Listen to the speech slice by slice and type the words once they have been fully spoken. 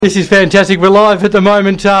This is fantastic. We're live at the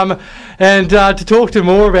moment, and to talk to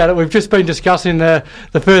more about it, we've just been discussing the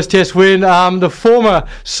first Test win. The former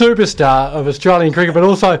superstar of Australian cricket, but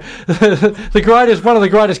also one of the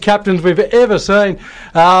greatest captains we've ever seen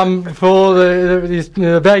for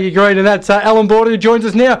the baggy green, and that's Allan Border, who joins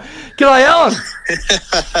us now. G'day, Allan.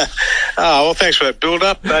 Well, thanks for that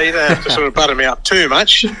build-up. You don't have to sort of butter me up too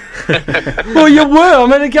much. Well, you were. I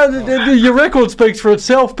mean, your record speaks for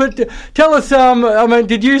itself. But tell us,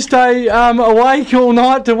 did you stay awake all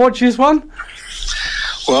night to watch this one?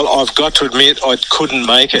 Well, I've got to admit I couldn't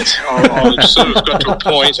make it. I sort of got to a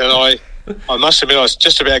point, and I must admit I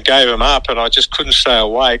just about gave him up, and I just couldn't stay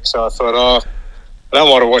awake. So I thought, I don't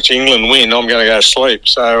want to watch England win. I'm going to go to sleep.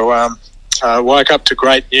 So I woke up to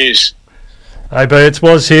great news. Hey, B, it's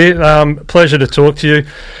Woz here. Pleasure to talk to you.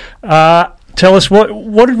 Tell us,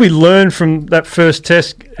 what did we learn from that first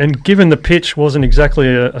Test? And given the pitch wasn't exactly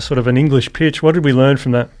a sort of an English pitch, what did we learn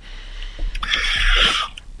from that?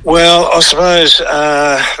 Well, I suppose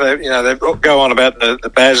they go on about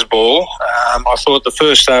the Bazball. I thought the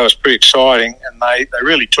first day was pretty exciting, and they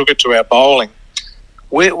really took it to our bowling.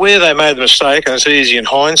 Where they made the mistake, and it's easy in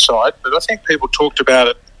hindsight, but I think people talked about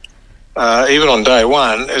it even on day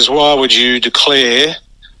one, is why would you declare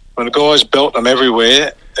when a guy's belting them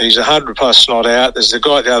everywhere, he's 100 plus not out, there's the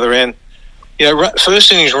guy at the other end.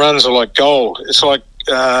 First innings runs are like gold. It's like,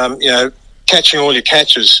 catching all your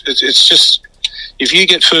catches. It's just, if you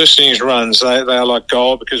get first innings runs, they are like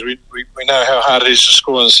gold, because we know how hard it is to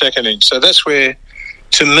score in the second innings. So that's where,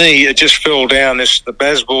 to me, it just fell down, the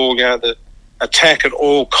Bazball, the attack at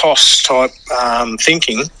all costs type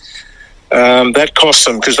thinking. That cost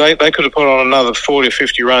them, because they could have put on another 40 or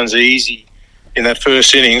 50 runs easy in that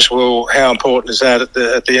first innings. Well, how important is that at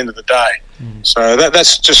the end of the day? So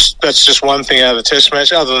that's just one thing out of the Test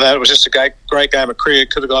match. Other than that, it was just a great game of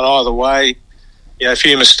cricket. Could have gone either way. A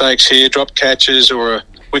few mistakes here, dropped catches, or a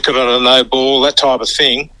wicket on a no ball, that type of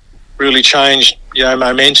thing really changed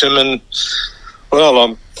momentum. And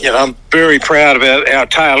well, I'm very proud about our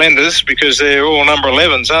tail enders, because they're all number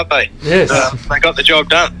 11s, aren't they? Yes, they got the job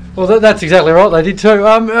done. Well, that's exactly right. They did too.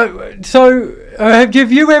 Have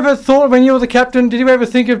you ever thought, when you were the captain, did you ever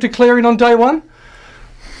think of declaring on day one?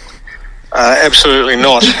 Absolutely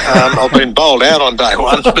not. I've been bowled out on day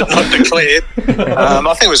one, but not declared.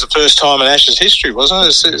 I think it was the first time in Ashes history, wasn't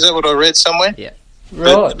it? Is that what I read somewhere? Yeah.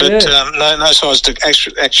 But no sides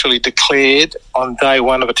actually declared on day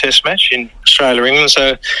one of a Test match in Australia, England.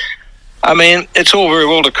 So, I mean, it's all very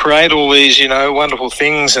well to create all these, wonderful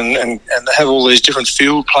things and have all these different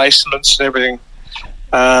field placements and everything.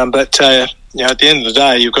 But at the end of the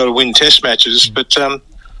day, you've got to win Test matches. But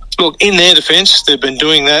look, in their defence, they've been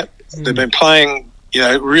doing that. They've been playing,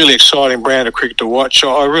 really exciting brand of cricket to watch.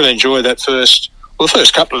 I really enjoyed that the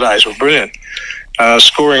first couple of days were brilliant.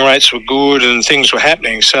 Scoring rates were good and things were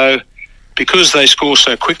happening. So because they score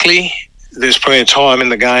so quickly, there's plenty of time in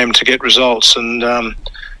the game to get results. And,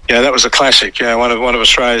 that was a classic, one of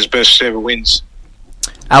Australia's best ever wins.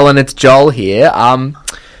 Allan, it's Joel here.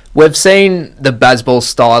 We've seen the Bazball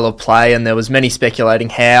style of play, and there was many speculating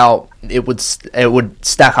how it would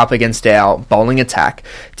stack up against our bowling attack.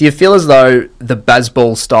 Do you feel as though the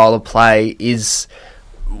Bazball style of play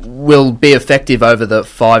will be effective over the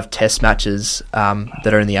 5 Test matches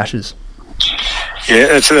that are in the Ashes?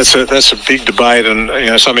 Yeah, that's a big debate,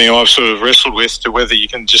 and something I've sort of wrestled with, to whether you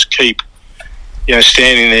can just keep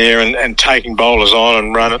standing there and taking bowlers on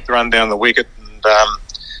and run down the wicket and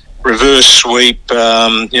reverse sweep,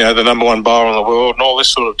 the number one bowler in the world and all this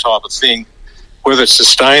sort of type of thing, whether it's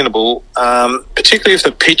sustainable, particularly if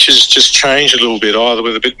the pitches just change a little bit, either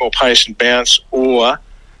with a bit more pace and bounce, or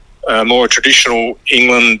more traditional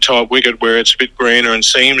England type wicket where it's a bit greener and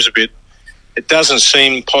seams a bit. It doesn't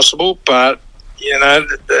seem possible, but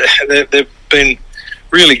they've been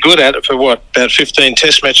really good at it for about 15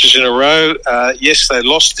 Test matches in a row. Yes, they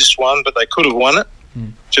lost this one, but they could have won it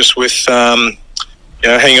just with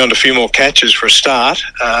hanging on to a few more catches for a start.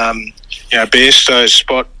 Bairstow's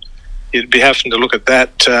spot, you'd be having to look at that.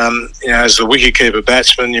 As the wicketkeeper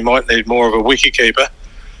batsman, you might need more of a wicketkeeper.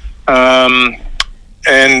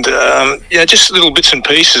 Just little bits and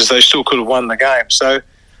pieces, they still could have won the game. So,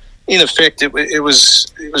 in effect, it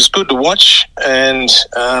was good to watch, and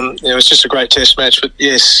it was just a great Test match. But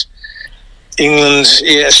yes, England,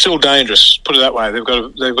 still dangerous. Put it that way. They've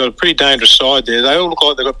got a pretty dangerous side there. They all look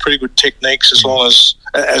like they've got pretty good techniques, as long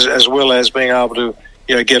as well as being able to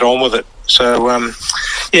get on with it. So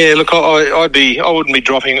look, I wouldn't be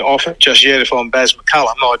dropping off it just yet if I'm Baz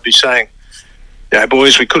McCullum. I'd be saying,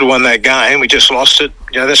 boys, we could have won that game. We just lost it.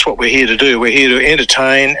 That's what we're here to do. We're here to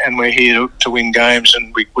entertain, and we're here to win games.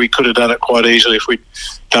 And we could have done it quite easily if we'd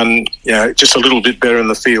done, just a little bit better in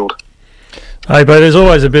the field. Hey, but there's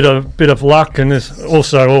always a bit of luck, and there's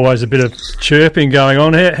also always a bit of chirping going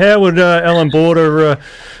on. How would Allan Border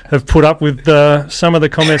have put up with some of the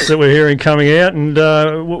comments that we're hearing coming out? And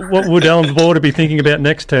what would Allan Border be thinking about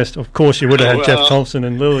next test? Of course, you would have had Jeff Thompson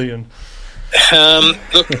and Lily. And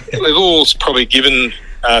look, we've all probably given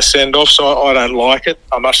send-offs. I don't like it,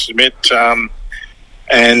 I must admit.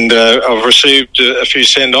 And I've received a few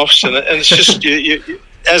send-offs, and it's just you,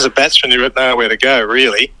 as a batsman, you're at nowhere to go,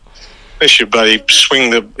 really. Unless you bloody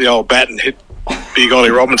swing the old bat and hit Big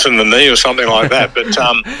Ollie Robinson in the knee or something like that. But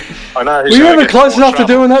I know. Were you ever close enough to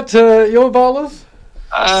doing that to your bowlers?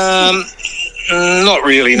 Not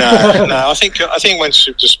really. No, no. I think once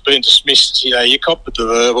you've just been dismissed, you cop the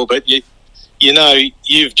verbal, but you've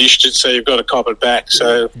dished it, so you've got to cop it back.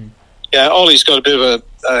 So Ollie's got a bit of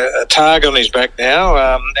a target on his back now.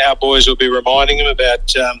 Our boys will be reminding him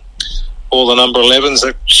about all the number 11s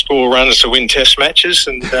that score runs to win test matches,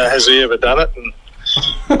 and has he ever done it? And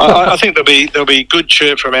I think there'll be good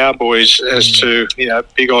chirp from our boys as to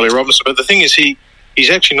Big Ollie Robinson. But the thing is, he's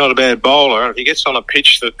actually not a bad bowler. If he gets on a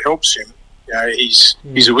pitch that helps him, he's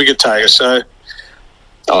a wicket taker. So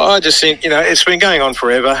I just think it's been going on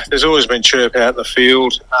forever. There's always been chirp out in the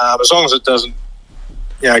field, as long as it doesn't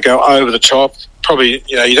go over the top. Probably,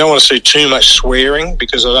 you don't want to see too much swearing,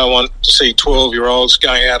 because I don't want to see 12-year-olds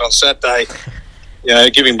going out on Saturday,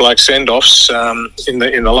 giving bloke send-offs in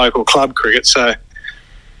the local club cricket. So,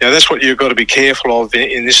 that's what you've got to be careful of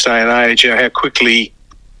in this day and age. How quickly,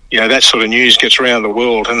 that sort of news gets around the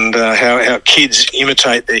world, and how kids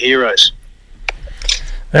imitate their heroes.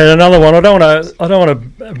 And another one. I don't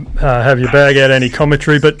want to have you bag out any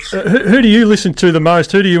commentary, but who do you listen to the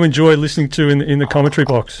most? Who do you enjoy listening to in the commentary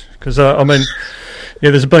box? Because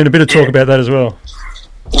there's been a bit of talk about that as well.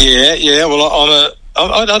 Yeah. Well,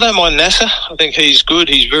 I don't mind Nasser. I think he's good.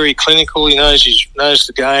 He's very clinical. He knows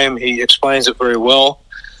the game. He explains it very well.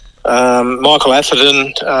 Michael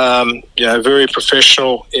Atherton, very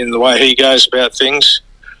professional in the way he goes about things.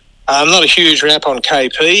 I'm not a huge rap on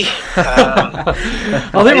KP.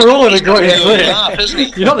 I think we're all in agreement there. Laugh, isn't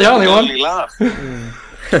he? You're not the only one. Laugh.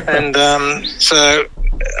 And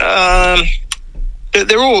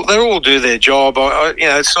they're all do their job.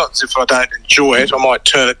 It's not as if I don't enjoy it. I might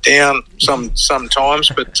turn it down sometimes,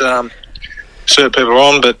 but certain people are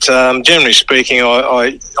on. But generally speaking,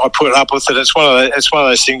 I put up with it. It's one of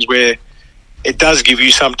those things where it does give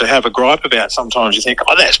you something to have a gripe about. Sometimes you think,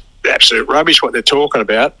 that's absolute rubbish what they're talking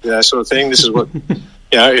about, sort of thing. This is what,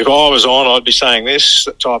 if I was on, I'd be saying this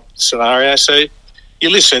type of scenario. So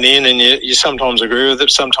you listen in, and you sometimes agree with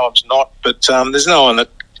it, sometimes not. But there's no one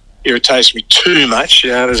that irritates me too much.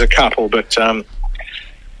 There's a couple, but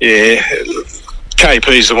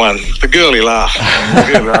KP's the one. The girly laugh.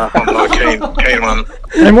 I'm not a keen one.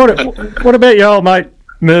 And what about your old mate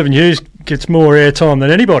Mervyn Hughes? Gets more airtime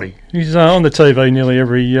than anybody. He's on the TV nearly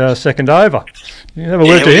every second over. You have a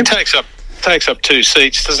word to him. He takes up 2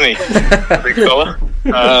 seats, doesn't he? Big fella.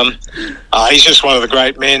 He's just one of the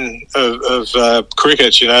great men of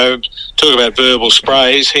cricket. Talk about verbal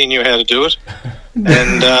sprays. He knew how to do it,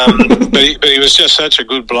 and but he was just such a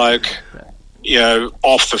good bloke.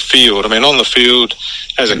 Off the field. I mean, on the field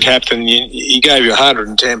as a captain, he gave you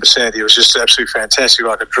 110%. He was just absolutely fantastic,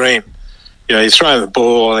 like a dream. You throw him the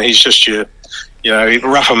ball, and he's just he'd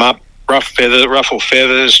rough him up, ruffle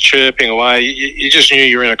feathers, chirping away. You just knew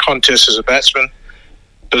you were in a contest as a batsman.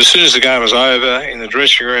 But as soon as the game was over, in the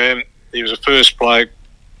dressing room, he was the first bloke,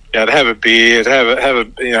 to have a beer, to have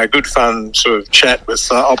a good fun sort of chat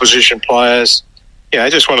with opposition players.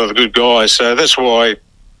 Just one of the good guys. So that's why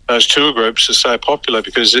those tour groups are so popular,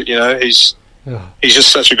 because he's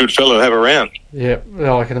just such a good fellow to have around. Yeah,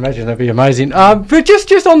 well, I can imagine that'd be amazing. But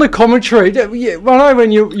just on the commentary, I know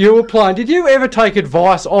when you were playing, did you ever take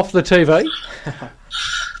advice off the TV?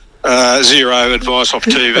 Zero advice off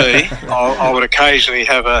TV. I would occasionally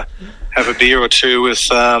have a beer or two with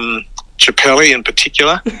Chappelli in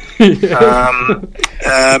particular.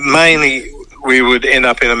 Mainly, we would end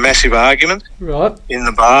up in a massive argument in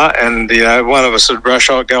the bar, and one of us would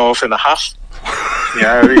go off in a huff.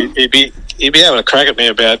 He'd be having a crack at me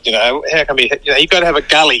about, how come you've got to have a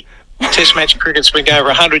gully. Test match cricket's been going for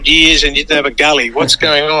 100 years, and you don't have a gully. What's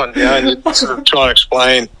going on? And you'd sort of try and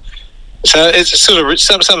explain. So it's sort of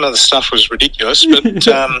some of the stuff was ridiculous, but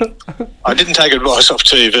I didn't take advice off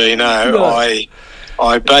TV. No,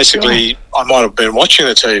 I basically I might have been watching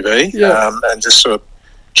the TV and just sort of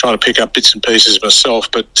trying to pick up bits and pieces myself,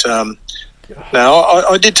 but Now,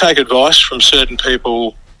 I did take advice from certain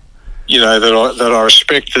people, that I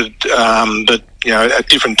respected, but, at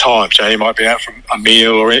different times. You might be out for a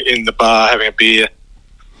meal or in the bar having a beer,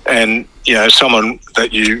 and, someone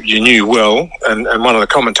that you knew well, and one of the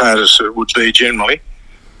commentators would be generally,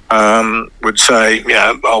 would say,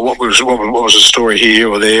 what was the story here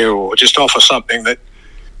or there, or just offer something that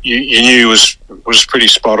you knew was pretty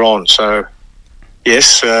spot on. So,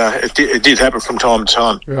 yes, it did happen from time to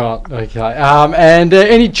time. Right, okay. And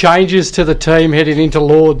any changes to the team heading into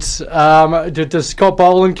Lords? Does Scott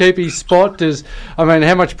Boland keep his spot?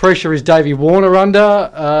 How much pressure is Davey Warner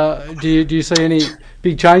under? Do you see any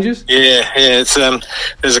big changes? Yeah. It's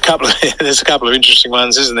there's a couple of interesting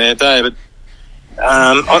ones, isn't there, David?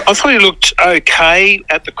 I thought he looked okay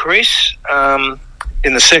at the crease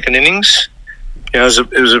in the second innings. It was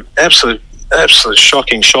an absolute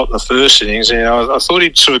shocking shot in the first innings. I thought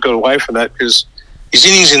he'd sort of got away from that because his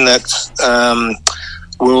innings in that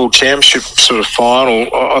World Championship sort of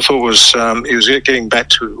final, I thought he was getting back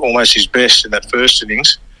to almost his best in that first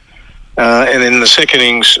innings. And in the second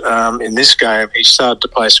innings in this game, he started to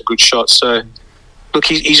play some good shots. So, look,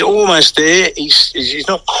 he's almost there. He's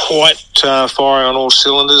not quite firing on all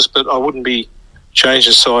cylinders, but I wouldn't be changing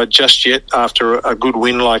the side just yet after a good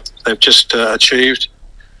win like they've just achieved.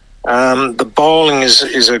 The bowling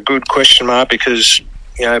is a good question mark because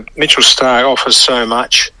Mitchell Starc offers so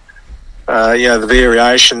much. The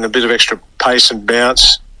variation, a bit of extra pace and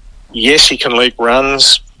bounce. Yes, he can leak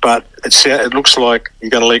runs, but it looks like you're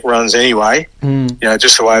going to leak runs anyway.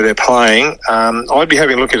 Just the way they're playing. I'd be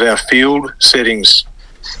having a look at our field settings.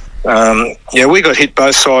 We got hit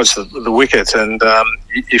both sides of the wicket, and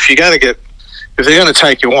if they're going to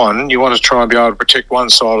take you on, you want to try and be able to protect one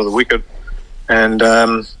side of the wicket, and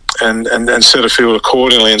set a field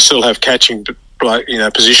accordingly, and still have catching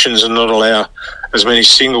positions and not allow as many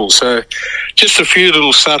singles. So just a few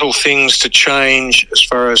little subtle things to change as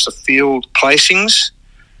far as the field placings.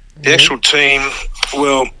 The actual team,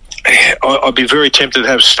 well, I'd be very tempted to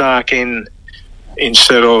have Starc in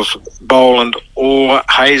instead of Boland or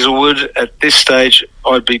Hazelwood. At this stage,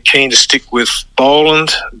 I'd be keen to stick with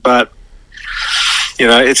Boland, but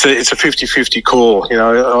it's a 50-50 call.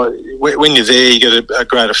 When you're there, you get a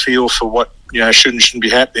greater feel for what should and shouldn't be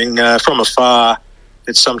happening. From afar,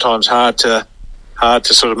 it's sometimes hard to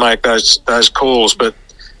sort of make those calls. But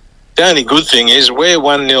the only good thing is we're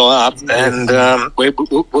 1-0 up, and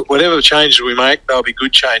whatever changes we make, they'll be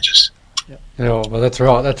good changes. Yeah, well, that's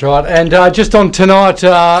right. And just on tonight,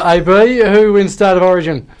 AB, who wins State of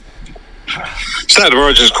Origin? State of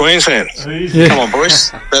Origin is Queensland. Yeah. Come on,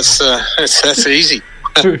 boys. That's easy.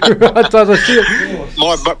 Right,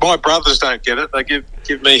 My brothers don't get it. They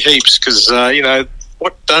give me heaps because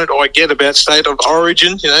what don't I get about State of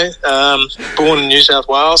Origin? Born in New South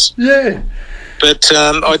Wales. Yeah. But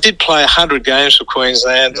I did play 100 games for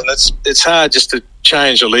Queensland, and it's hard just to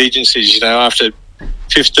change allegiances. After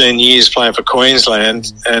 15 years playing for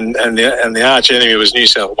Queensland, and the arch enemy was New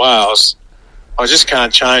South Wales. I just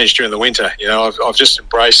can't change during the winter. I've just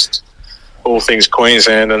embraced all things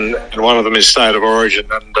Queensland, and one of them is State of Origin,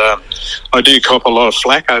 and I do cop a lot of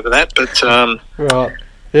flack over that, but right,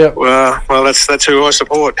 yeah. Well, that's who I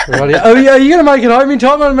support. Right, yeah. Oh, yeah. Are you going to make it home in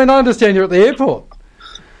time? I understand you're at the airport.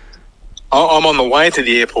 I'm on the way to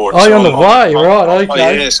the airport. Oh, you're on the way, right?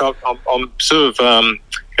 Okay. Yes, I'm sort of going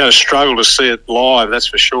to struggle to see it live. That's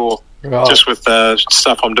for sure. Right. Just with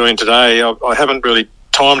stuff I'm doing today, I haven't really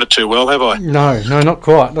timed it too well, have I? No, not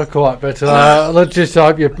quite. But let's just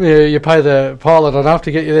hope you pay the pilot enough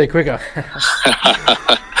to get you there quicker.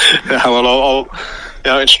 Well,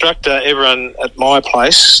 I'll instruct everyone at my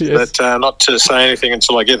place that not to say anything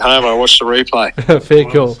until I get home and I watch the replay. Fair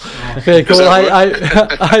cool.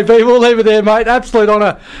 Hey, we'll leave it there, mate. Absolute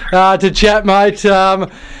honour to chat, mate,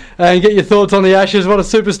 and get your thoughts on the Ashes. What a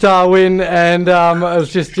superstar win, and it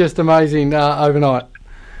was just amazing overnight.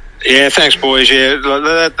 Yeah, thanks, boys.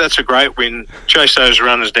 Yeah, that's a great win. Chase those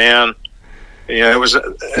runners down. It was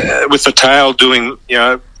with the tail doing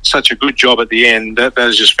such a good job at the end. That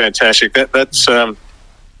is just fantastic.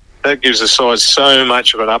 That gives the side so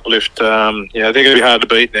much of an uplift. They're going to be hard to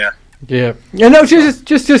beat now. Yeah. And no,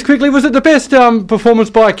 just quickly, was it the best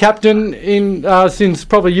performance by a captain in since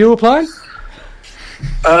probably you were playing?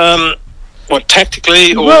 What,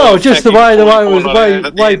 tactically? Or well, just the way it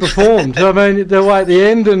was way performed. I mean, the way at the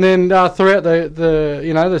end, and then throughout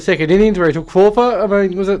the second innings where he took four for. I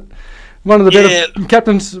mean, was it one of the better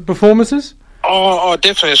captain's performances? Oh,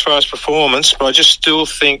 definitely as far as performance, but I just still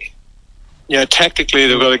think, tactically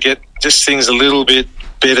they've got to get just things a little bit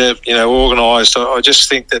better, organised. I just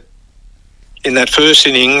think that, in that first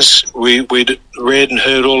innings, we'd read and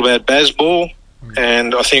heard all about Bazball,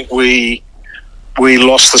 and I think we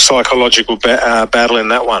lost the psychological battle in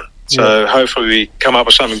that one. So hopefully we come up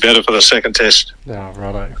with something better for the second test. Oh,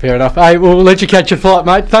 righto. Fair enough. Hey, we'll let you catch your flight,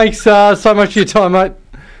 mate. Thanks so much for your time, mate.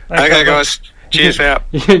 Okay, guys. Cheers now.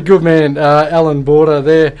 Yeah, good man. Allan Border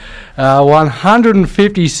there.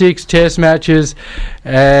 156 test matches.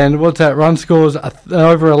 And what's that? Run scores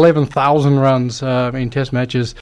over 11,000 runs in test matches.